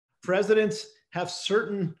presidents have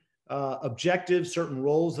certain objectives, certain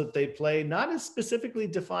roles that they play, not as specifically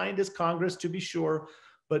defined as Congress, to be sure,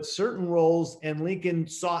 but certain roles. And Lincoln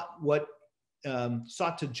sought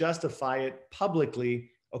to justify it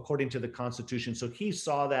publicly according to the Constitution. So he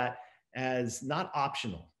saw that as not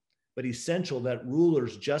optional, but essential, that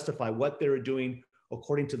rulers justify what they're doing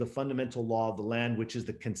according to the fundamental law of the land, which is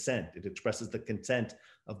the consent. It expresses the consent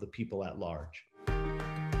of the people at large.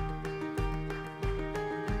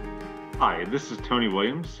 Hi, this is Tony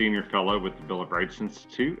Williams, Senior Fellow with the Bill of Rights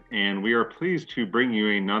Institute, and we are pleased to bring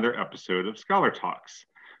you another episode of Scholar Talks.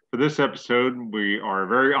 For this episode, we are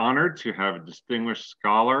very honored to have a distinguished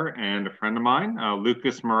scholar and a friend of mine,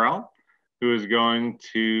 Lucas Morel, who is going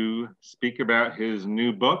to speak about his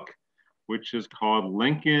new book, which is called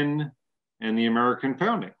Lincoln and the American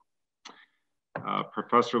Founding.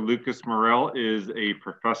 Professor Lucas Morel is a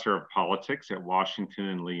professor of politics at Washington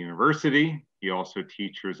and Lee University. He also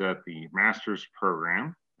teaches at the master's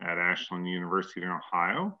program at Ashland University in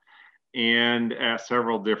Ohio and at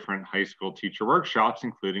several different high school teacher workshops,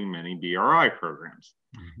 including many BRI programs.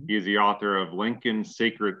 Mm-hmm. He is the author of Lincoln's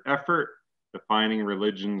Sacred Effort, Defining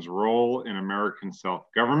Religion's Role in American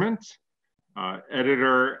Self-Government,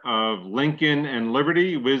 editor of Lincoln and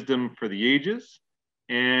Liberty, Wisdom for the Ages,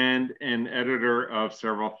 and an editor of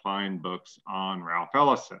several fine books on Ralph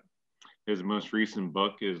Ellison. His most recent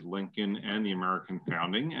book is Lincoln and the American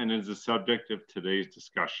Founding, and is the subject of today's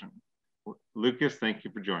discussion. Lucas, thank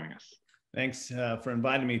you for joining us. Thanks for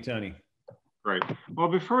inviting me, Tony. Great. Well,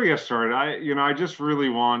 before we get started, I just really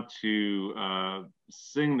want to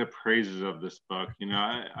sing the praises of this book.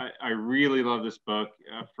 I really love this book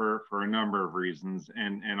for a number of reasons,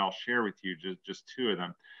 and I'll share with you just two of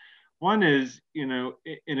them. One is, in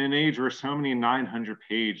an age where so many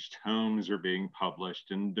 900-page tomes are being published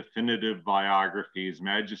and definitive biographies,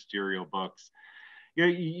 magisterial books,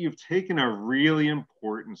 you've taken a really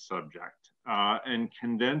important subject and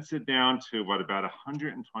condensed it down to about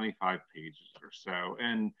 125 pages or so.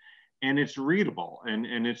 And it's readable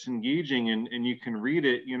and it's engaging, and you can read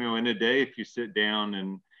it, in a day if you sit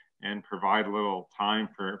down and provide a little time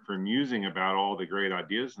for musing about all the great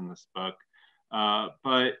ideas in this book.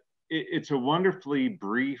 But it's a wonderfully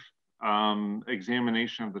brief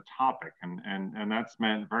examination of the topic, and that's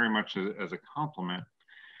meant very much as a compliment.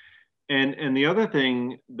 And the other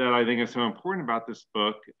thing that I think is so important about this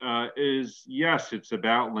book is, yes, it's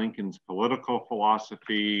about Lincoln's political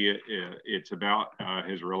philosophy. It's about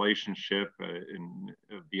his relationship and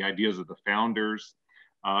the ideas of the founders,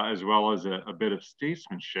 as well as a bit of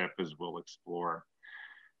statesmanship, as we'll explore.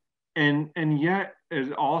 And yet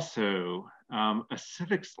is also a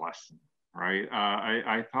civics lesson, right?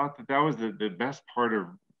 I thought that was the best part of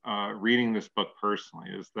reading this book personally,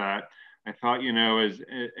 is that I thought, as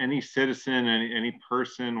any citizen, any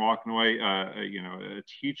person walking away, a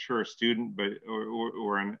teacher, a student,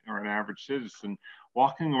 or an average citizen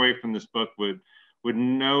walking away from this book would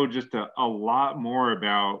know just a lot more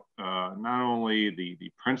about not only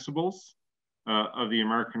the principles of the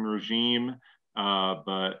American regime,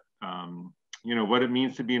 but what it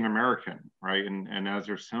means to be an American, right? And as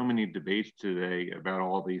there's so many debates today about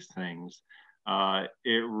all these things,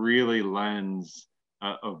 it really lends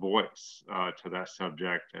a voice to that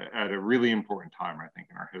subject at a really important time, I think,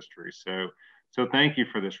 in our history. So thank you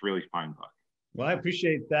for this really fine book. Well, I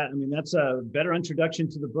appreciate that. I mean, that's a better introduction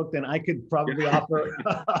to the book than I could probably offer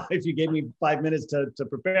if you gave me 5 minutes to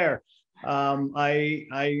prepare.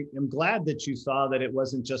 I am glad that you saw that it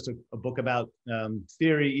wasn't just a book about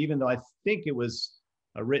theory, even though I think it was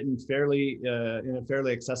written fairly in a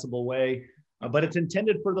fairly accessible way. But it's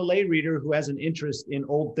intended for the lay reader who has an interest in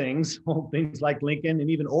old things like Lincoln, and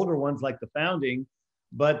even older ones like the founding.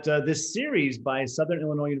 But this series by Southern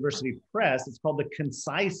Illinois University Press, it's called the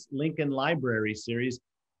Concise Lincoln Library series.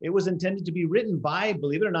 It was intended to be written by,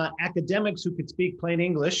 believe it or not, academics who could speak plain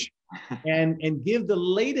English and give the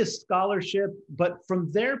latest scholarship, but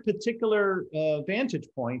from their particular vantage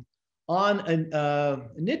point on a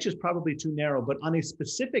niche is probably too narrow, but on a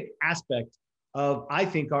specific aspect of, I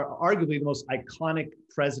think, are arguably the most iconic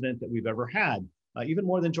president that we've ever had, even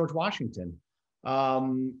more than George Washington.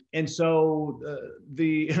 And so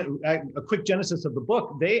a quick genesis of the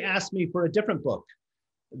book, they asked me for a different book.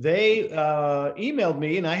 They emailed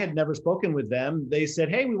me, and I had never spoken with them. They said,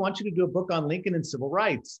 hey, we want you to do a book on Lincoln and civil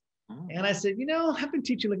rights. And I said, I've been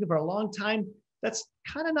teaching Lincoln for a long time. That's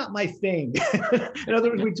kind of not my thing. In other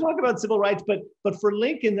words, we talk about civil rights, but for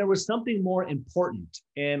Lincoln, there was something more important.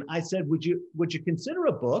 And I said, would you consider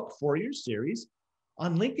a book for your series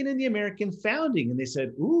on Lincoln and the American founding? And they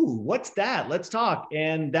said, ooh, what's that? Let's talk.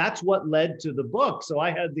 And that's what led to the book. So I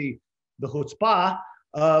had the chutzpah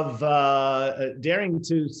of daring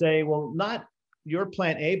to say, well, not your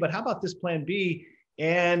plan A, but how about this plan B?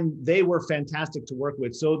 And they were fantastic to work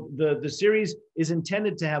with. So the series is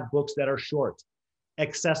intended to have books that are short,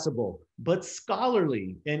 accessible, but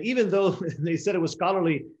scholarly. And even though they said it was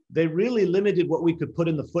scholarly, they really limited what we could put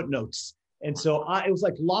in the footnotes. And so it was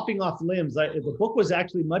like lopping off limbs. The book was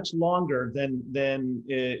actually much longer than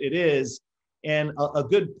it is. And a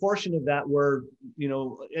good portion of that were,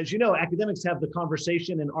 as you know, academics have the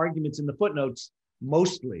conversation and arguments in the footnotes,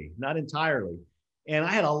 mostly, not entirely. And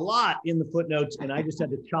I had a lot in the footnotes, and I just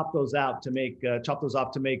had to chop those out to make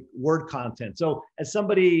off to make word content. So as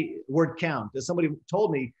somebody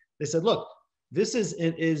told me, they said, look, this is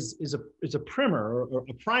a primer or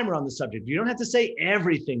a primer on the subject. You don't have to say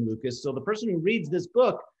everything, Lucas. So the person who reads this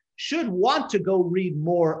book should want to go read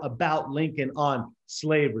more about Lincoln on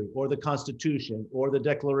slavery or the Constitution or the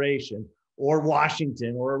Declaration or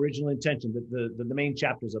Washington or original intention, the main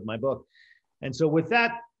chapters of my book. And so with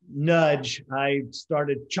that nudge, I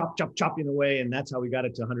started chopping away, and that's how we got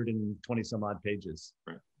it to 120 some odd pages.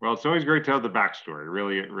 Right. Well, it's always great to have the backstory.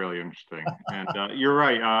 Really interesting. And you're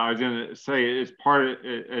right. I was going to say, it's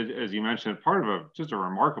as you mentioned, part of just a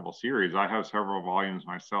remarkable series. I have several volumes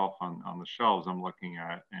myself on the shelves I'm looking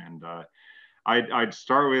at, and I'd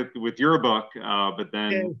start with your book, but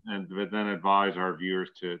then advise our viewers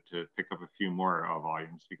to pick up a few more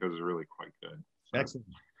volumes because it's really quite good. So. Excellent.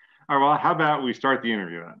 All right, well, how about we start the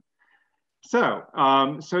interview then?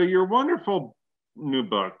 So your wonderful new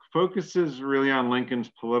book focuses really on Lincoln's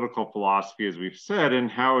political philosophy, as we've said, and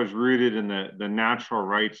how it's rooted in the natural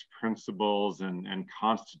rights principles and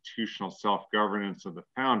constitutional self-governance of the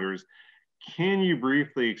founders. Can you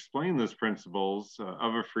briefly explain those principles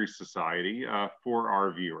of a free society for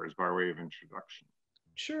our viewers by way of introduction?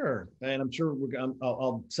 Sure. And I'm sure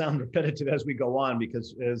I'll sound repetitive as we go on,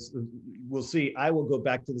 because as we'll see, I will go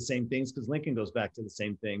back to the same things because Lincoln goes back to the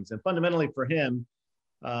same things. And fundamentally for him,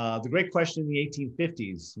 the great question in the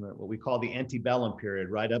 1850s, what we call the antebellum period,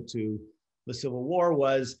 right up to the Civil War,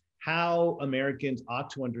 was how Americans ought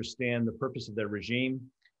to understand the purpose of their regime.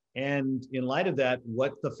 And in light of that,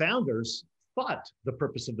 what the founders thought the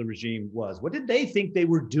purpose of the regime was. What did they think they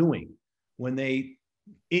were doing when they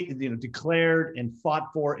declared and fought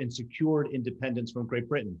for and secured independence from Great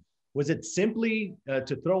Britain? Was it simply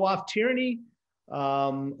to throw off tyranny,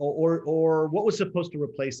 or what was supposed to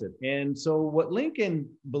replace it? And so what Lincoln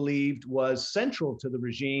believed was central to the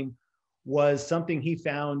regime was something he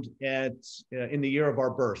found in the year of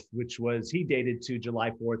our birth, which was he dated to July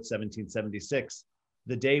 4th, 1776,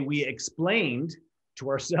 the day we explained to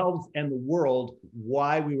ourselves and the world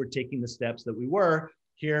why we were taking the steps that we were.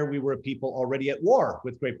 Here we were a people already at war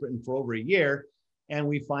with Great Britain for over a year, and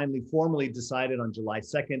we finally formally decided on July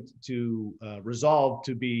 2nd to resolve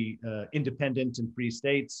to be independent and free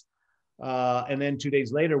states. And then 2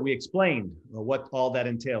 days later, we explained what all that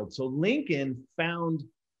entailed. So Lincoln found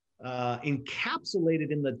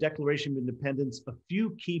encapsulated in the Declaration of Independence a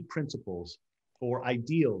few key principles or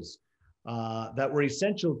ideals that were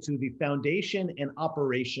essential to the foundation and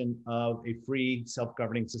operation of a free,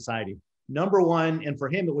 self-governing society. Number one, and for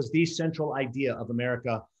him, it was the central idea of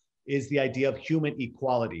America, is the idea of human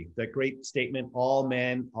equality. That great statement, all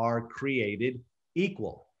men are created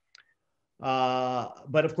equal.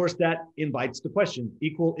 But of course, that invites the question,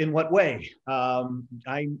 equal in what way?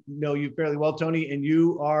 I know you fairly well, Tony, and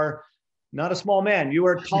you are not a small man. You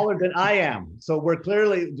are taller than I am. So we're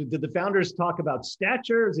clearly, did the founders talk about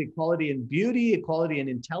stature, is equality in beauty, equality in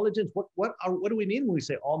intelligence? What do we mean when we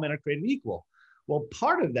say all men are created equal? Well,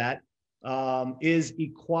 part of that is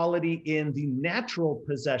equality in the natural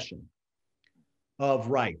possession of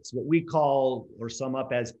rights, what we call or sum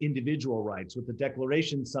up as individual rights, what the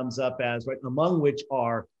Declaration sums up as, right, among which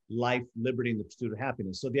are life, liberty, and the pursuit of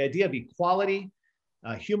happiness. So the idea of equality,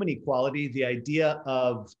 human equality, the idea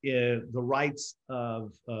of the rights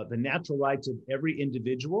of the natural rights of every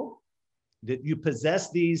individual, that you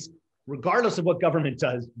possess these regardless of what government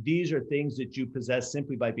does. These are things that you possess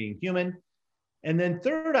simply by being human. And then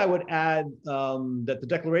third, I would add that the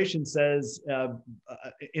Declaration says,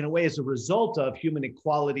 in a way, as a result of human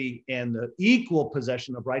equality and the equal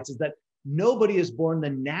possession of rights, is that nobody is born the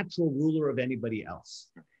natural ruler of anybody else.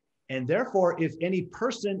 And therefore, if any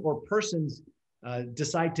person or persons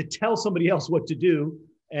decide to tell somebody else what to do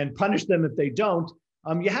and punish them if they don't,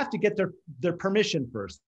 you have to get their permission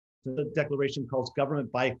first. The Declaration calls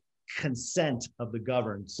government by consent of the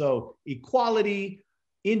governed. So equality,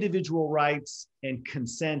 individual rights, and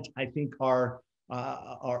consent, I think, are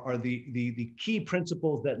the key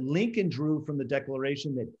principles that Lincoln drew from the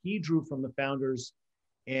Declaration, that he drew from the founders.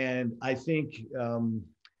 And I think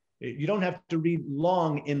You don't have to read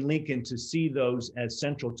long in Lincoln to see those as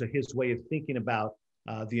central to his way of thinking about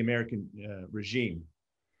the American regime.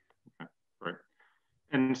 Right.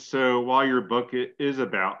 And so while your book is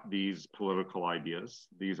about these political ideas,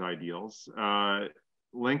 these ideals,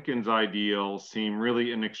 Lincoln's ideals seem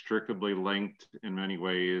really inextricably linked in many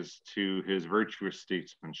ways to his virtuous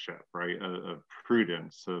statesmanship, right? Of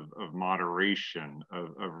prudence, of moderation,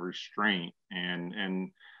 of restraint,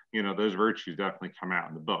 and you know, those virtues definitely come out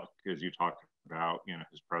in the book as you talk about, you know,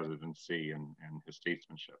 his presidency and his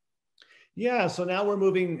statesmanship. Yeah, so now we're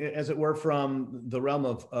moving, as it were, from the realm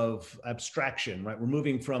of abstraction, right? We're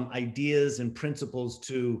moving from ideas and principles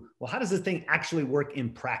to, well, how does this thing actually work in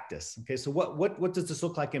practice? Okay, so what does this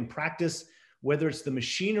look like in practice, whether it's the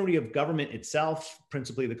machinery of government itself,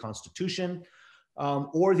 principally the Constitution,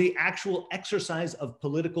 or the actual exercise of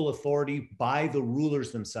political authority by the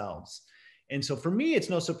rulers themselves. And so for me, it's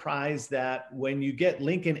no surprise that when you get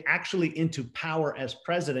Lincoln actually into power as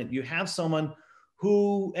president, you have someone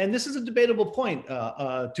who, and this is a debatable point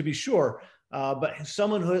to be sure, but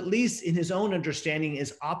someone who at least in his own understanding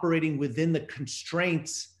is operating within the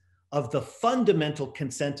constraints of the fundamental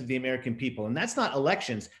consent of the American people. And that's not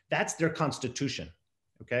elections, that's their Constitution,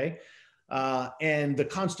 okay? And the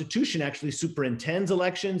Constitution actually superintends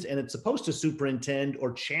elections, and it's supposed to superintend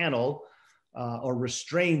or channel or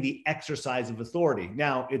restrain the exercise of authority.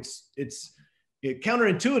 Now, it's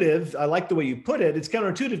counterintuitive. I like the way you put it. It's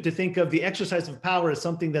counterintuitive to think of the exercise of power as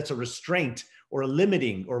something that's a restraint or a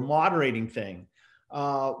limiting or moderating thing.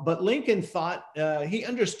 But Lincoln thought, he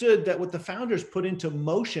understood that what the founders put into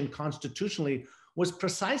motion constitutionally was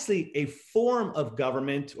precisely a form of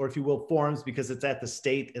government, or if you will, forms, because it's at the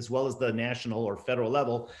state as well as the national or federal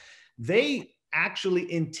level. They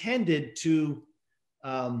actually intended to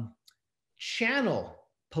channel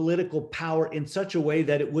political power in such a way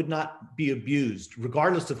that it would not be abused,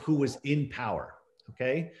 regardless of who was in power,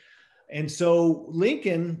 okay? And so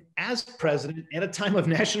Lincoln, as president, at a time of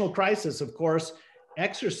national crisis, of course,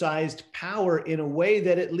 exercised power in a way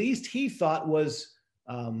that at least he thought was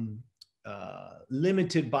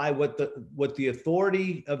limited by what the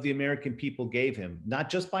authority of the American people gave him, not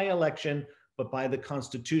just by election, but by the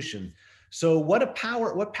Constitution. So what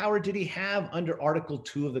power did he have under Article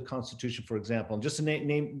 2 of the Constitution, for example? And just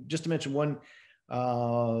to mention one,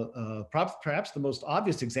 perhaps the most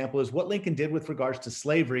obvious example is what Lincoln did with regards to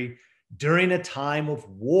slavery during a time of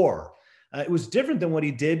war. It was different than what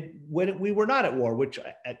he did when we were not at war, which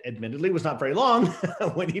admittedly was not very long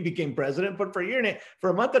when he became president, but for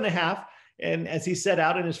a month and a half. And as he set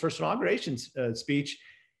out in his first inauguration speech,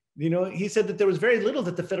 you know, he said that there was very little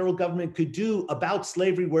that the federal government could do about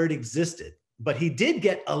slavery where it existed. But he did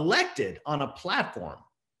get elected on a platform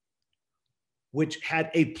which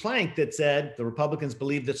had a plank that said the Republicans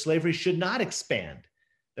believed that slavery should not expand,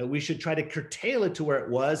 that we should try to curtail it to where it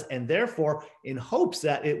was, and therefore in hopes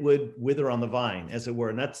that it would wither on the vine, as it were.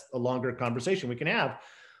 And that's a longer conversation we can have.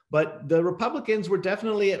 But the Republicans were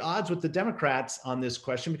definitely at odds with the Democrats on this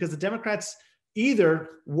question, because the Democrats either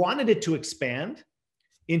wanted it to expand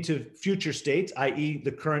into future states, i.e.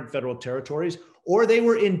 the current federal territories, or they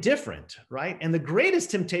were indifferent, right? And the greatest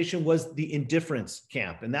temptation was the indifference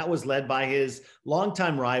camp. And that was led by his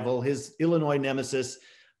longtime rival, his Illinois nemesis,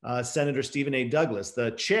 Senator Stephen A. Douglas,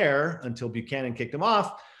 the chair, until Buchanan kicked him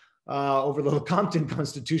off over the Lecompton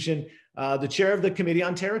Constitution, the chair of the Committee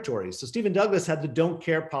on Territories. So Stephen Douglas had the don't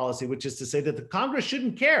care policy, which is to say that the Congress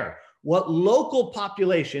shouldn't care what local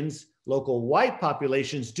populations, local white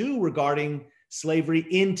populations do regarding slavery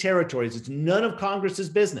in territories. It's none of Congress's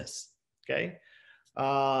business, okay?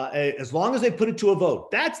 As long as they put it to a vote.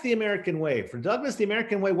 That's the American way. For Douglas, the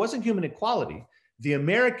American way wasn't human equality. The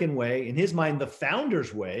American way, in his mind, the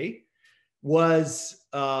founders' way, was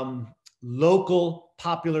local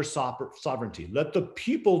popular sovereignty. Let the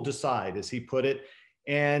people decide, as he put it.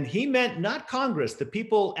 And he meant not Congress, the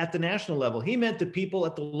people at the national level. He meant the people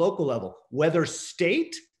at the local level, whether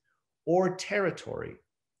state or territory.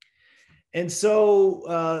 And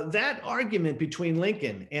so that argument between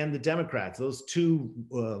Lincoln and the Democrats, those two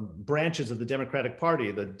branches of the Democratic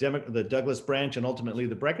Party, the Douglas branch and ultimately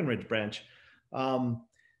the Breckinridge branch,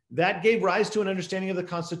 that gave rise to an understanding of the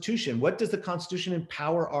Constitution. What does the Constitution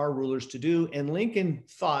empower our rulers to do? And Lincoln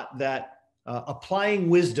thought that applying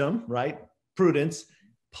wisdom, right, prudence,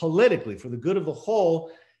 politically for the good of the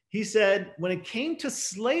whole, he said when it came to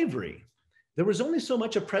slavery, there was only so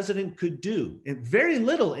much a president could do, and very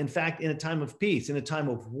little, in fact, in a time of peace. In a time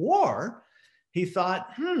of war, he thought,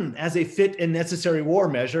 as a fit and necessary war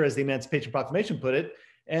measure, as the Emancipation Proclamation put it,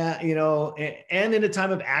 you know, and in a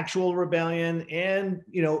time of actual rebellion, and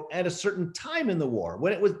you know, at a certain time in the war,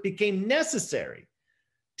 when it became necessary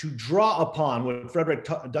to draw upon what Frederick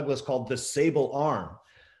Douglass called the sable arm,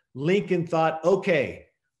 Lincoln thought, okay,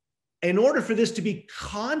 in order for this to be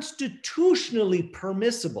constitutionally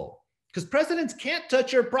permissible, because presidents can't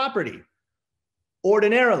touch your property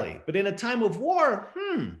ordinarily, but in a time of war,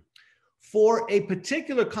 for a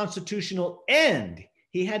particular constitutional end,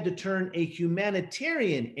 he had to turn a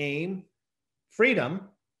humanitarian aim, freedom,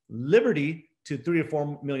 liberty to 3 or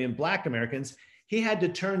 4 million Black Americans, he had to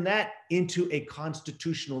turn that into a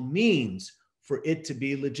constitutional means for it to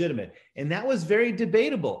be legitimate. And that was very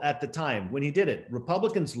debatable at the time when he did it.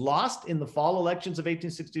 Republicans lost in the fall elections of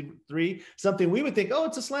 1863, something we would think, oh,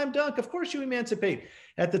 it's a slam dunk. Of course you emancipate.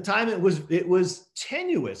 At the time, it was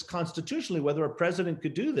tenuous constitutionally whether a president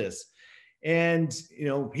could do this. And, you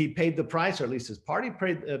know, he paid the price, or at least his party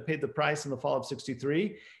paid the price in the fall of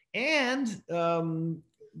 63. And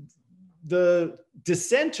the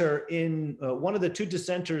dissenter in one of the two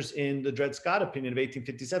dissenters in the Dred Scott opinion of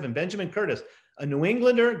 1857, Benjamin Curtis, a New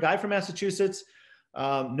Englander, guy from Massachusetts,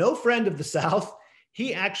 no friend of the South,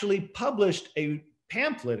 he actually published a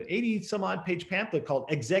pamphlet, 80 some odd page pamphlet called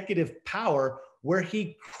Executive Power, where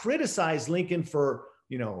he criticized Lincoln for,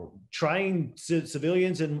 you know, trying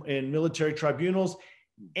civilians in military tribunals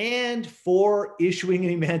and for issuing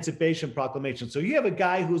an Emancipation Proclamation. So you have a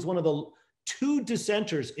guy who's one of the two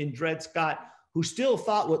dissenters in Dred Scott who still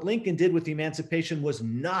thought what Lincoln did with the Emancipation was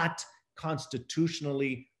not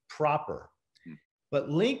constitutionally proper. But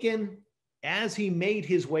Lincoln, as he made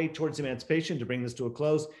his way towards emancipation, to bring this to a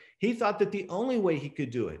close, he thought that the only way he could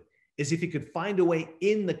do it is if he could find a way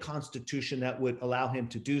in the Constitution that would allow him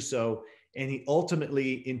to do so. And he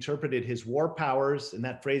ultimately interpreted his war powers, and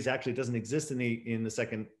that phrase actually doesn't exist in the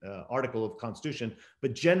second article of Constitution,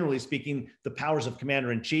 but generally speaking, the powers of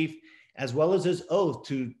commander-in-chief, as well as his oath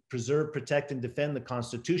to preserve, protect, and defend the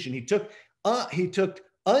Constitution. He took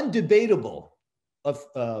undebatable of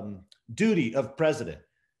duty of president,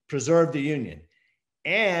 preserve the Union,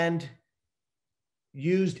 and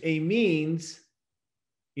used a means,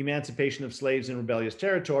 emancipation of slaves in rebellious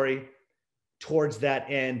territory, towards that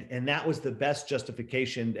end. And that was the best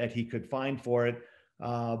justification that he could find for it.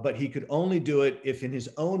 But he could only do it if in his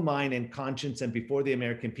own mind and conscience and before the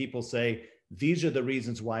American people say, these are the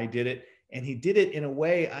reasons why he did it. And he did it in a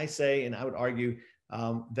way, I say, and I would argue,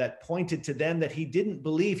 that pointed to them that he didn't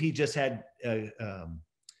believe he just had,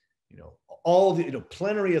 all the,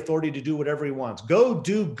 plenary authority to do whatever he wants. Go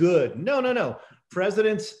do good. No.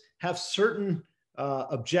 Presidents have certain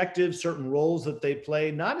objectives, certain roles that they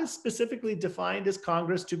play, not as specifically defined as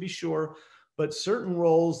Congress, to be sure, but certain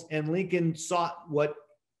roles. And Lincoln sought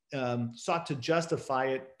to justify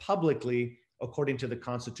it publicly according to the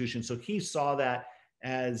Constitution. So he saw that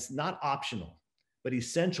as not optional, but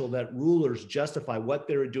essential that rulers justify what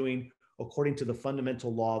they're doing according to the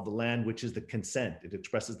fundamental law of the land, which is the consent. It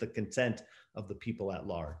expresses the consent of the people at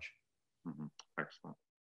large. Mm-hmm. Excellent.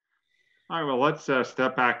 All right, well, let's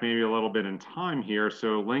step back maybe a little bit in time here.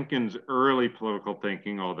 So Lincoln's early political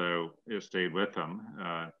thinking, although it stayed with him,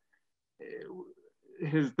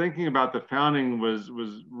 his thinking about the founding was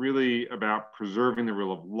really about preserving the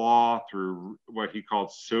rule of law through what he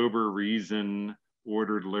called sober reason,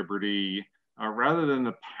 ordered liberty, rather than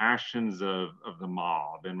the passions of the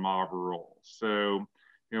mob and mob rule. So,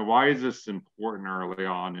 why is this important early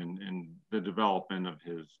on in the development of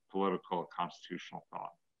his political constitutional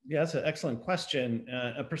thought? Yeah, that's an excellent question,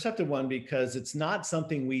 a perceptive one, because it's not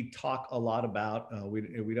something we talk a lot about.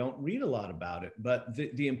 We don't read a lot about it, but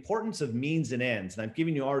the importance of means and ends, and I've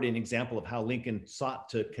given you already an example of how Lincoln sought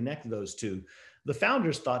to connect those two. The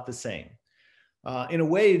founders thought the same. In a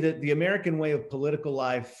way that the American way of political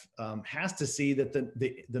life has to see that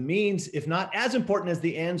the means, if not as important as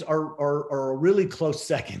the ends, are a really close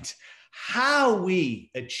second. How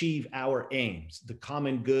we achieve our aims, the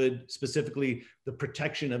common good, specifically the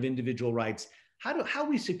protection of individual rights, how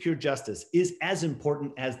we secure justice is as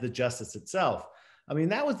important as the justice itself. I mean,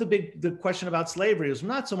 that was the question about slavery. It was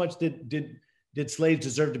not so much did slaves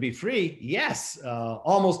deserve to be free? Yes,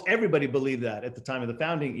 almost everybody believed that at the time of the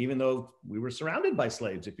founding, even though we were surrounded by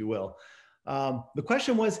slaves, if you will. The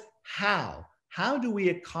question was how? How do we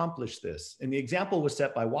accomplish this? And the example was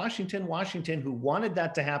set by Washington, who wanted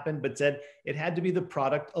that to happen, but said it had to be the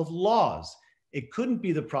product of laws. It couldn't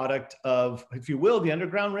be the product of, if you will, the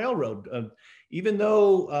Underground Railroad. Even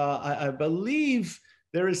though I believe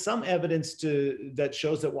there is some evidence that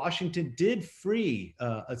shows that Washington did free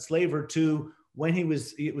a slave or two when it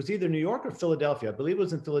was either New York or Philadelphia. I believe it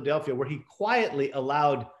was in Philadelphia, where he quietly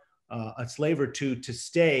allowed a slave or two to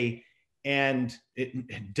stay, and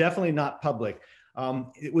it definitely not public.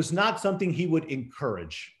 It was not something he would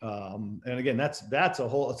encourage. And again, that's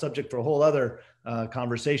a subject for a whole other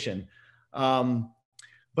conversation.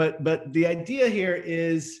 But the idea here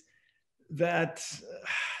is that,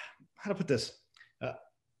 how to put this?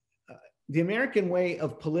 The American way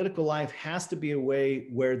of political life has to be a way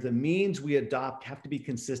where the means we adopt have to be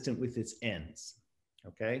consistent with its ends,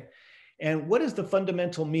 okay? And what is the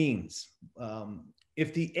fundamental means?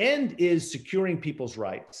 If the end is securing people's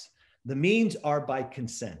rights, the means are by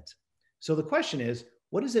consent. So the question is,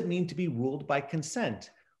 what does it mean to be ruled by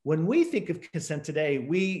consent? When we think of consent today,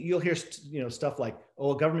 you'll hear stuff like,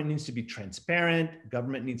 oh, government needs to be transparent,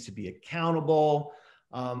 government needs to be accountable.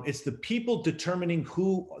 It's the people determining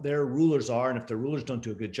who their rulers are. And if their rulers don't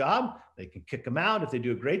do a good job, they can kick them out. If they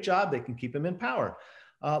do a great job, they can keep them in power.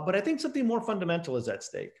 But I think something more fundamental is at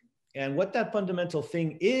stake. And what that fundamental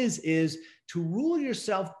thing is to rule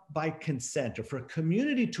yourself by consent, or for a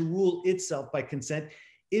community to rule itself by consent,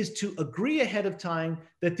 is to agree ahead of time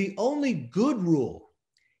that the only good rule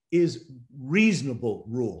is reasonable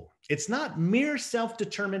rule. It's not mere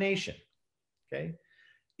self-determination, okay?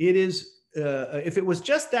 It is, if it was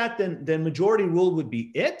just that, then majority rule would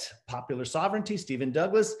be it, popular sovereignty, Stephen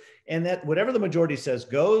Douglas, and that whatever the majority says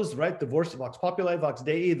goes, right? The vox populi, vox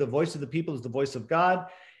dei, the voice of the people is the voice of God.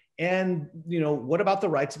 And, what about the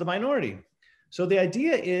rights of the minority? So the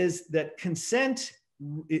idea is that consent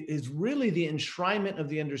is really the enshrinement of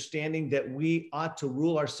the understanding that we ought to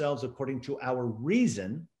rule ourselves according to our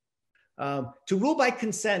reason. To rule by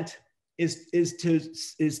consent is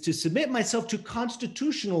to submit myself to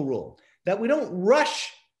constitutional rule, that we don't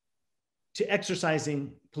rush to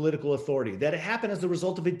exercising political authority, that it happened as a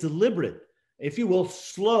result of a deliberate, if you will,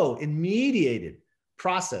 slow and mediated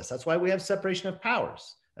process. That's why we have separation of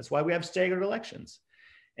powers. That's why we have staggered elections.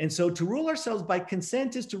 And so to rule ourselves by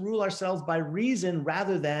consent is to rule ourselves by reason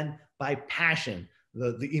rather than by passion,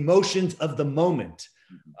 the emotions of the moment.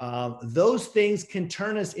 Those things can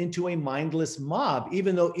turn us into a mindless mob,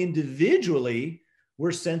 even though individually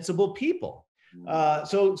we're sensible people.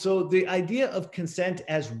 So the idea of consent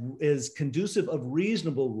as is conducive of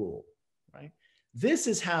reasonable rule, right? This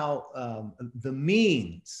is how the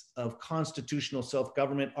means of constitutional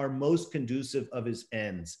self-government are most conducive of its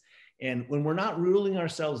ends. And when we're not ruling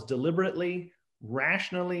ourselves deliberately,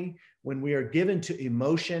 rationally, when we are given to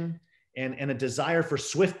emotion and a desire for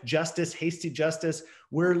swift justice, hasty justice,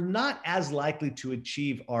 we're not as likely to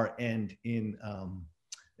achieve our end in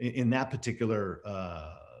that particular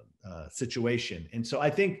situation. And so I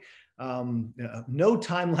think no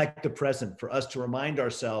time like the present for us to remind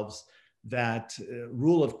ourselves that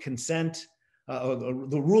rule of consent,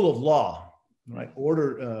 the rule of law, right?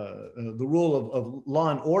 The rule of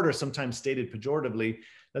law and order, sometimes stated pejoratively,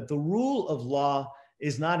 that the rule of law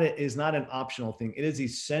is not an optional thing. It is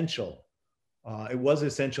essential. It was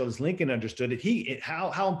essential as Lincoln understood it.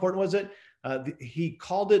 How important was it? He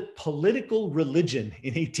called it political religion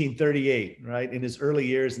in 1838, right? In his early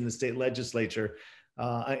years in the state legislature.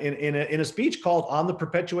 In a speech called On the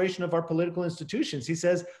Perpetuation of Our Political Institutions, he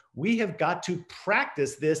says, we have got to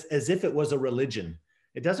practice this as if it was a religion.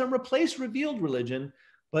 It doesn't replace revealed religion,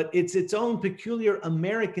 but it's its own peculiar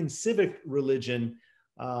American civic religion,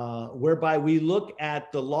 whereby we look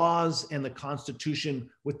at the laws and the Constitution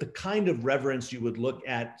with the kind of reverence you would look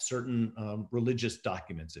at certain religious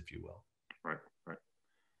documents, if you will. Right, right.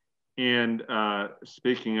 And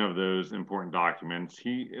speaking of those important documents,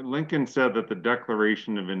 Lincoln said that the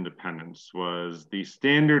Declaration of Independence was the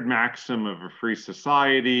standard maxim of a free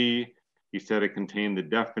society. He said it contained the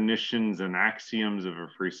definitions and axioms of a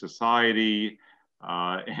free society,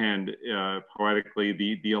 and poetically,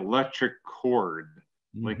 the electric cord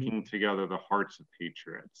linking together the hearts of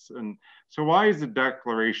patriots. And so why is the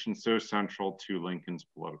Declaration so central to Lincoln's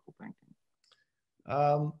political thinking?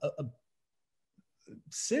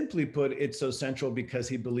 Simply put, it's so central because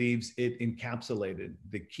he believes it encapsulated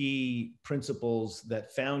the key principles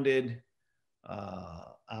that founded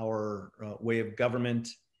our way of government,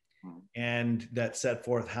 and that set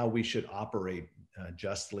forth how we should operate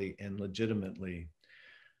justly and legitimately.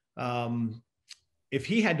 If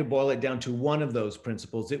he had to boil it down to one of those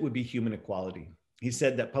principles, it would be human equality. He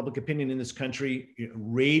said that public opinion in this country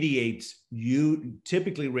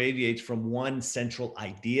typically radiates from one central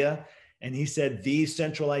idea. And he said the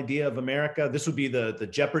central idea of America, this would be the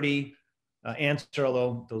Jeopardy answer,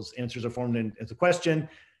 although those answers are formed as a question.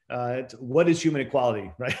 What is human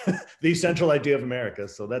equality, right? The central idea of America.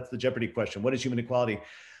 So that's the Jeopardy question. What is human equality?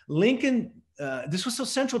 Lincoln, this was so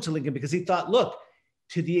central to Lincoln because he thought, look,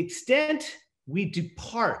 to the extent we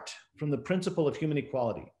depart from the principle of human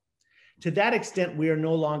equality, to that extent, we are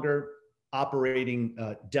no longer operating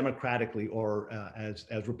democratically, or as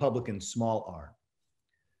Republicans, small r.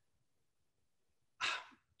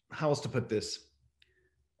 How else to put this?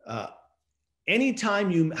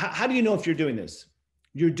 Anytime you, how do you know if you're doing this?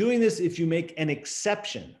 You're doing this if you make an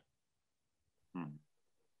exception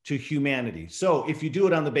to humanity. So if you do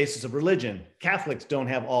it on the basis of religion, Catholics don't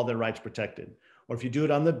have all their rights protected. Or if you do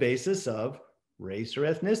it on the basis of race or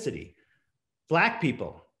ethnicity, Black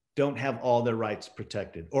people don't have all their rights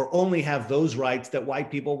protected, or only have those rights that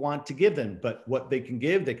white people want to give them. But what they can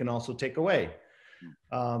give, they can also take away.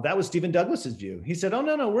 That was Stephen Douglas's view. He said, oh,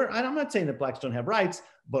 no, I'm not saying that Blacks don't have rights.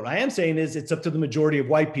 But what I am saying is it's up to the majority of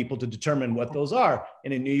white people to determine what those are.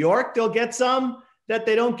 And in New York, they'll get some that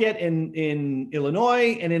they don't get in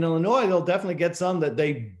Illinois. And in Illinois, they'll definitely get some that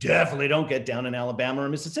they definitely don't get down in Alabama or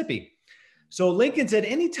Mississippi. So Lincoln said,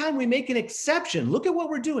 anytime we make an exception, look at what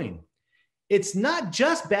we're doing. It's not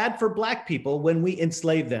just bad for Black people when we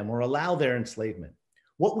enslave them or allow their enslavement.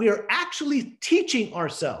 What we are actually teaching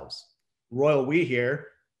ourselves, royal we here,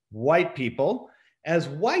 white people, as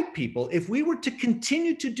white people, if we were to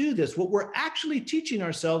continue to do this, what we're actually teaching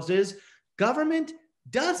ourselves is government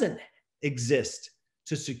doesn't exist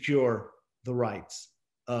to secure the rights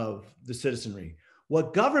of the citizenry.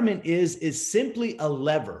 What government is simply a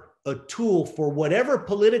lever, a tool for whatever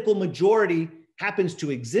political majority happens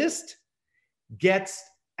to exist, gets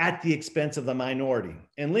at the expense of the minority.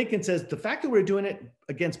 And Lincoln says the fact that we're doing it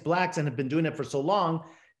against Blacks and have been doing it for so long,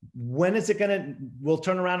 when is it we'll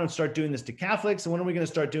turn around and start doing this to Catholics? And when are we going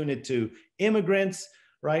to start doing it to immigrants,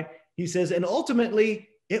 right? He says, and ultimately,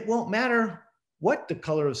 it won't matter what the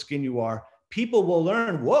color of skin you are. People will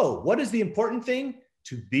learn, whoa, what is the important thing?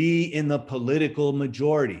 To be in the political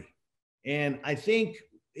majority. And I think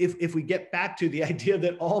if we get back to the idea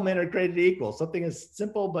that all men are created equal, something as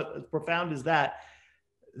simple but as profound as that,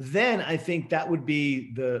 then I think that would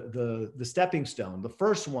be the stepping stone, the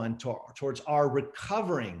first one towards our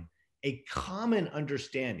recovering a common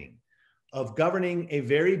understanding of governing a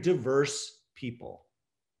very diverse people.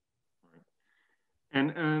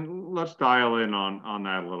 And let's dial in on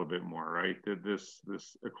that a little bit more, right? This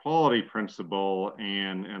equality principle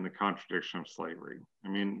and the contradiction of slavery. I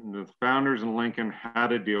mean, the founders and Lincoln had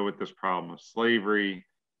to deal with this problem of slavery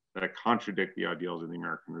that contradict the ideals of the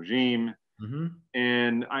American regime. Mm-hmm.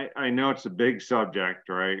 And I know it's a big subject,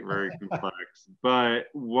 right? Very complex, but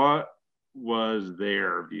what was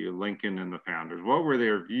their view, Lincoln and the founders? What were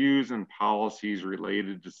their views and policies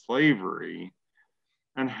related to slavery?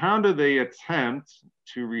 And how do they attempt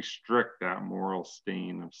to restrict that moral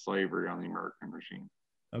stain of slavery on the American regime?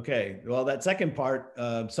 Okay, well, that second part,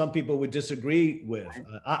 some people would disagree with.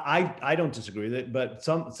 I don't disagree with it, but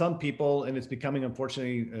some people, and it's becoming,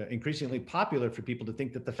 unfortunately, increasingly popular for people to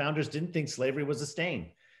think that the founders didn't think slavery was a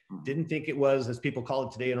stain, didn't think it was, as people call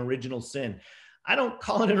it today, an original sin. I don't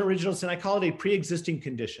call it an original sin. I call it a pre-existing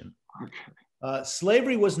condition. Okay.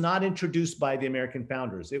 Slavery was not introduced by the American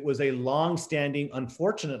founders. It was a long-standing,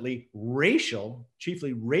 unfortunately,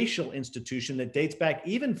 chiefly racial institution that dates back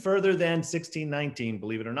even further than 1619,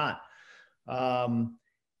 believe it or not.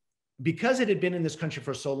 Because it had been in this country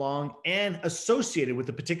for so long and associated with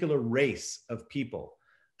a particular race of people,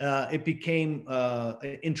 it became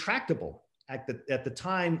intractable at the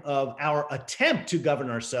time of our attempt to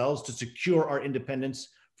govern ourselves, to secure our independence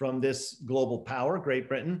from this global power, Great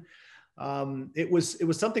Britain. It was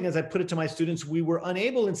something, as I put it to my students, we were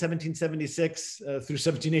unable in 1776 through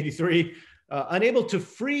 1783, unable to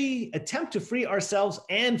attempt to free ourselves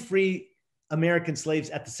and free American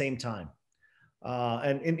slaves at the same time.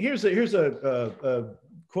 And here's a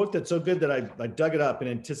quote that's so good that I dug it up in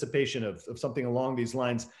anticipation of something along these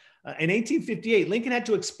lines. In 1858, Lincoln had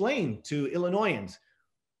to explain to Illinoisans,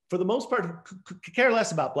 for the most part, could care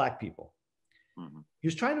less about Black people. Mm-hmm. He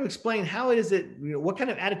was trying to explain how it is that, what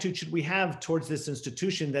kind of attitude should we have towards this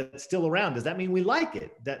institution that's still around? Does that mean we like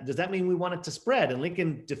it? Does that mean we want it to spread? And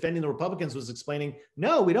Lincoln, defending the Republicans, was explaining,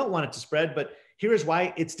 no, we don't want it to spread, but here is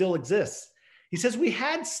why it still exists. He says, we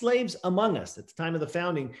had slaves among us at the time of the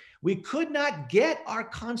founding. We could not get our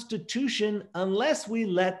Constitution unless we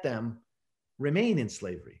let them remain in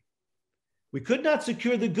slavery. We could not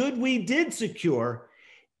secure the good we did secure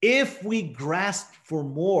if we grasped for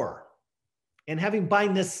more. And having by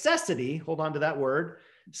necessity, hold on to that word,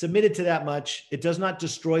 submitted to that much, it does not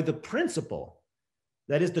destroy the principle.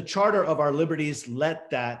 That is the charter of our liberties. Let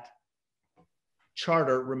that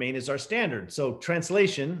charter remain as our standard. So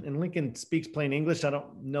translation, and Lincoln speaks plain English. I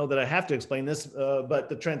don't know that I have to explain this, but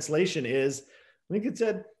the translation is, Lincoln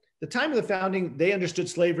said, the time of the founding, they understood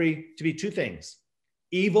slavery to be two things: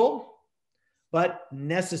 evil, but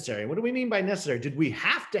necessary. What do we mean by necessary? Did we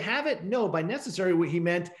have to have it? No, by necessary, what he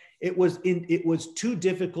meant, It was too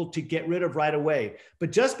difficult to get rid of right away.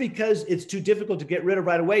 But just because it's too difficult to get rid of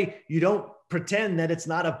right away, you don't pretend that it's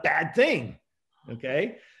not a bad thing.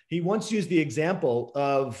 Okay. He once used the example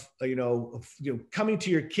of, coming to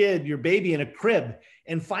your kid, your baby in a crib,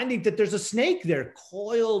 and finding that there's a snake there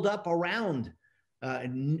coiled up around,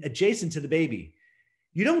 adjacent to the baby.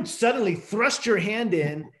 You don't suddenly thrust your hand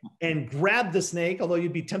in and grab the snake, although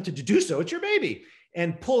you'd be tempted to do so. It's your baby,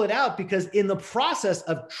 and pull it out, because in the process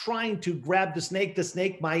of trying to grab the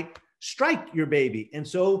snake might strike your baby. And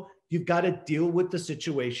so you've got to deal with the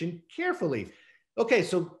situation carefully. Okay,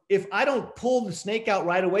 so if I don't pull the snake out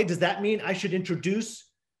right away, does that mean I should introduce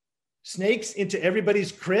snakes into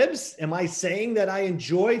everybody's cribs? Am I saying that I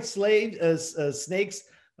enjoy snakes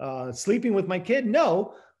sleeping with my kid?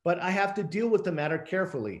 No, but I have to deal with the matter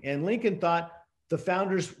carefully. And Lincoln thought the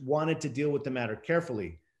founders wanted to deal with the matter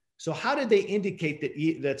carefully. So how did they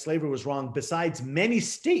indicate that slavery was wrong, besides many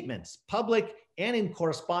statements, public and in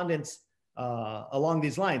correspondence along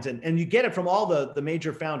these lines? And you get it from all the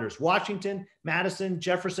major founders: Washington, Madison,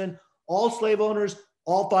 Jefferson, all slave owners,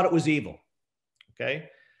 all thought it was evil. Okay.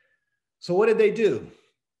 So what did they do?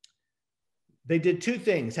 They did two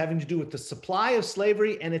things having to do with the supply of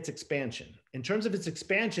slavery and its expansion. In terms of its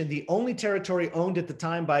expansion, the only territory owned at the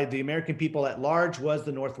time by the American people at large was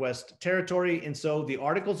the Northwest Territory. And so the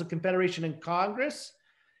Articles of Confederation in Congress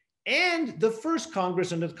and the first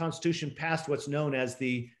Congress under the Constitution passed what's known as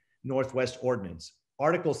the Northwest Ordinance.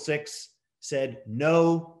 Article 6 said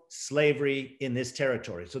no slavery in this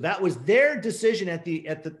territory. So that was their decision at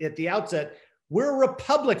the outset. We're a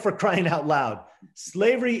republic, for crying out loud.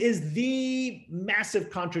 Slavery is the massive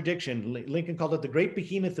contradiction. Lincoln called it the great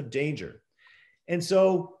behemoth of danger. And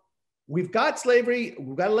so we've got slavery.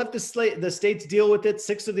 We've got to let the states deal with it.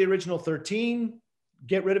 6 of the original 13,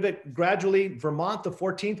 get rid of it gradually. Vermont, the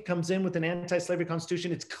 14th, comes in with an anti-slavery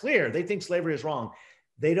constitution. It's clear they think slavery is wrong.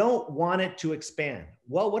 They don't want it to expand.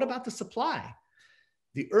 Well, what about the supply?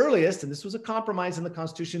 The earliest, and this was a compromise in the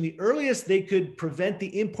Constitution, the earliest they could prevent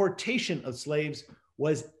the importation of slaves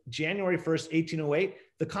was January 1st, 1808.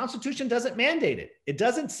 The Constitution doesn't mandate it. It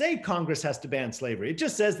doesn't say Congress has to ban slavery. It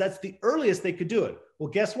just says that's the earliest they could do it. Well,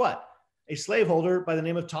 guess what? A slaveholder by the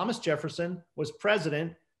name of Thomas Jefferson was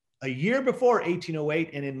president a year before 1808.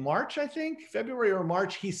 And in March, I think, February or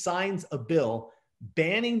March, he signs a bill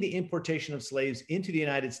banning the importation of slaves into the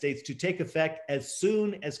United States to take effect as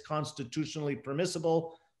soon as constitutionally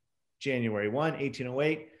permissible, January 1,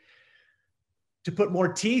 1808. To put more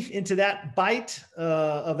teeth into that bite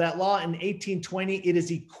of that law, in 1820, it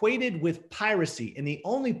is equated with piracy. And the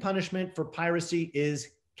only punishment for piracy is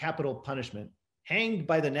capital punishment, hanged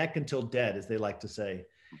by the neck until dead, as they like to say.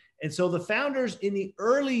 And so the founders in the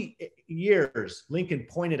early years, Lincoln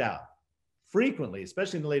pointed out frequently,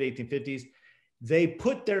 especially in the late 1850s, they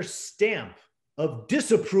put their stamp of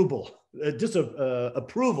approval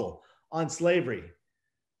on slavery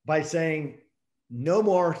by saying, no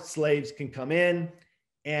more slaves can come in,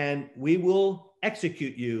 and we will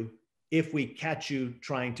execute you if we catch you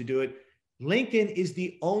trying to do it. Lincoln is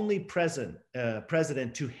the only president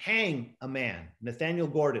to hang a man, Nathaniel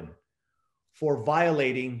Gordon, for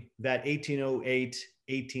violating that 1808,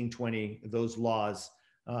 1820, those laws.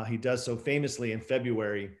 He does so famously in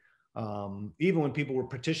February. Even when people were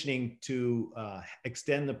petitioning to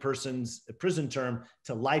extend the person's prison term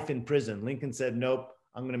to life in prison, Lincoln said, nope,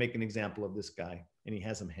 I'm going to make an example of this guy, and he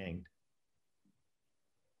has him hanged.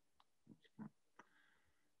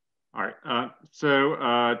 All right. So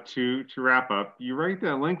to wrap up, you write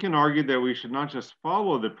that Lincoln argued that we should not just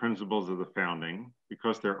follow the principles of the founding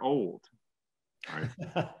because they're old,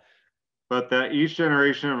 right? But that each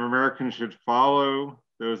generation of Americans should follow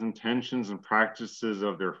those intentions and practices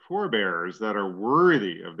of their forebears that are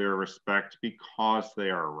worthy of their respect because they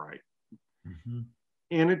are right. Mm-hmm.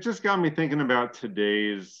 And it just got me thinking about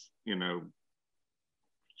today's,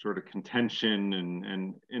 sort of contention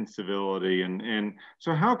and incivility. And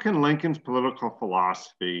so how can Lincoln's political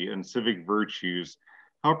philosophy and civic virtues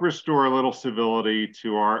help restore a little civility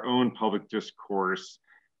to our own public discourse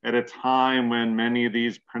at a time when many of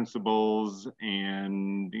these principles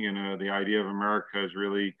and, the idea of America has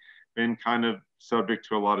really been kind of subject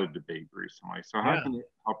to a lot of debate recently? So how can it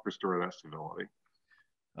help restore that civility?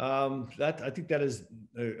 I think that is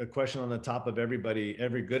a question on the top of every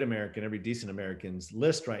good American, every decent American's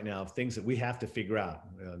list right now of things that we have to figure out.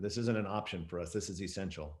 This isn't an option for us. This is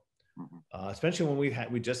essential, especially when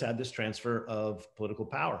we just had this transfer of political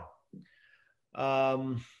power.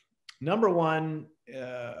 Number one,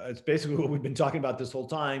 it's basically what we've been talking about this whole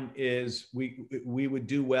time, is we would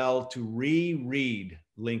do well to reread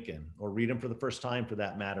Lincoln, or read him for the first time for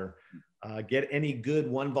that matter, Get any good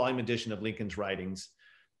one-volume edition of Lincoln's writings,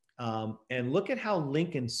 and look at how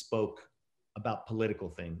Lincoln spoke about political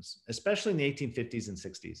things, especially in the 1850s and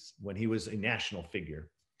 60s when he was a national figure.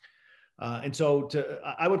 And so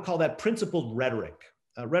I would call that principled rhetoric.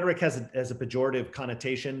 Rhetoric has a pejorative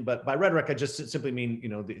connotation, but by rhetoric, I just simply mean, you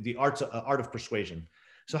know, the art of persuasion.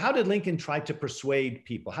 So how did Lincoln try to persuade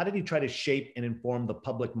people? How did he try to shape and inform the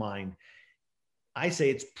public mind? I say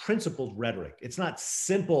it's principled rhetoric. It's not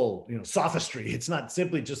simple, you know, sophistry. It's not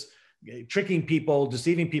simply just tricking people,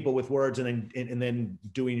 deceiving people with words, and then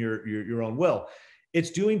doing your own will.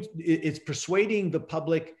 It's persuading the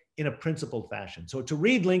public in a principled fashion. So to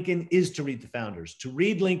read Lincoln is to read the founders. To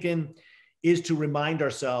read Lincoln is to remind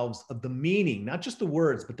ourselves of the meaning, not just the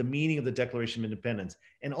words, but the meaning of the Declaration of Independence.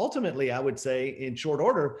 And ultimately, I would say, in short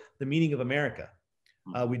order, the meaning of America.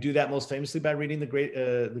 We do that most famously by reading the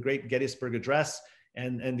great Gettysburg Address,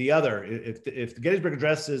 and the other. If the Gettysburg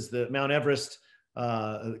Address is the Mount Everest,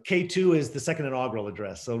 K2 is the second inaugural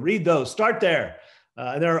address. So read those. Start there.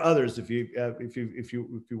 And there are others if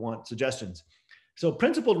you want suggestions. So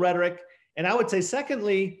principled rhetoric, and I would say,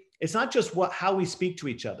 secondly, it's not just how we speak to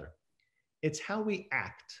each other. It's how we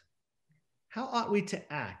act. How ought we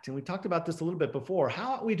to act? And we talked about this a little bit before.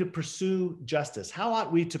 How ought we to pursue justice? How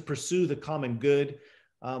ought we to pursue the common good?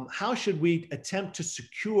 How should we attempt to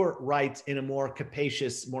secure rights in a more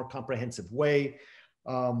capacious, more comprehensive way?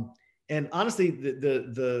 And honestly,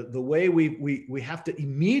 the way we have to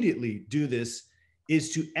immediately do this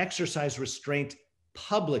is to exercise restraint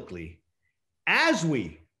publicly as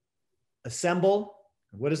we assemble.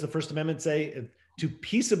 What does the First Amendment say? To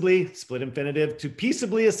peaceably, split infinitive, to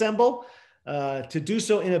peaceably assemble, to do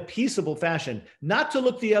so in a peaceable fashion, not to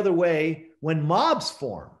look the other way when mobs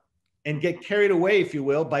form and get carried away, if you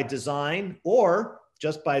will, by design or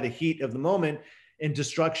just by the heat of the moment in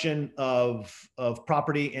destruction of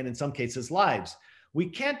property and in some cases lives. We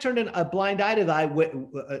can't turn a blind eye to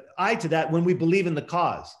that when we believe in the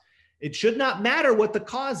cause. It should not matter what the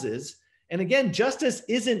cause is. And again, justice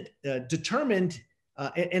isn't determined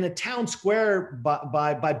in a town square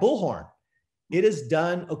by bullhorn. It is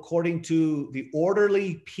done according to the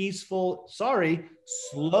orderly, peaceful,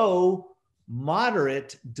 slow,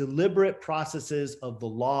 moderate, deliberate processes of the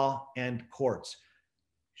law and courts.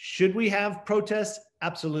 Should we have protests?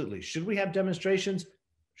 Absolutely. Should we have demonstrations?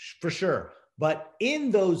 For sure. But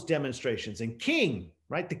in those demonstrations, and King,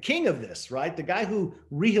 right, the king of this, right, the guy who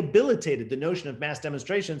rehabilitated the notion of mass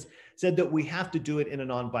demonstrations, said that we have to do it in a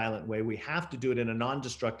nonviolent way. We have to do it in a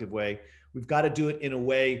non-destructive way. We've got to do it in a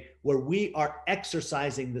way where we are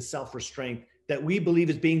exercising the self-restraint that we believe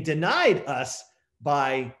is being denied us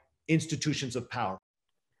by institutions of power.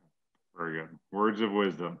 Very good. Words of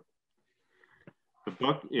wisdom. The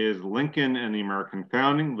book is Lincoln and the American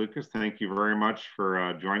Founding. Lucas, thank you very much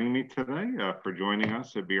for joining me today, for joining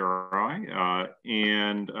us at BRI,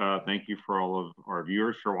 and thank you for all of our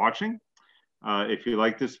viewers for watching. If you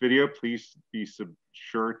like this video, please be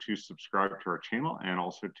sure to subscribe to our channel and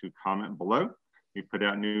also to comment below. We put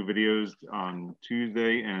out new videos on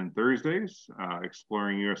Tuesday and Thursdays,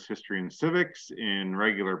 exploring U.S. history and civics in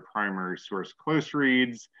regular primary source close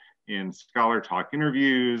reads, in Scholar Talk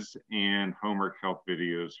interviews, and homework help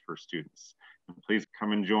videos for students. And please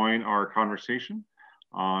come and join our conversation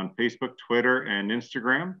on Facebook, Twitter, and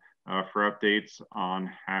Instagram for updates on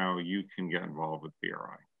how you can get involved with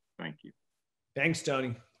BRI. Thank you. Thanks,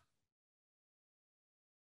 Tony.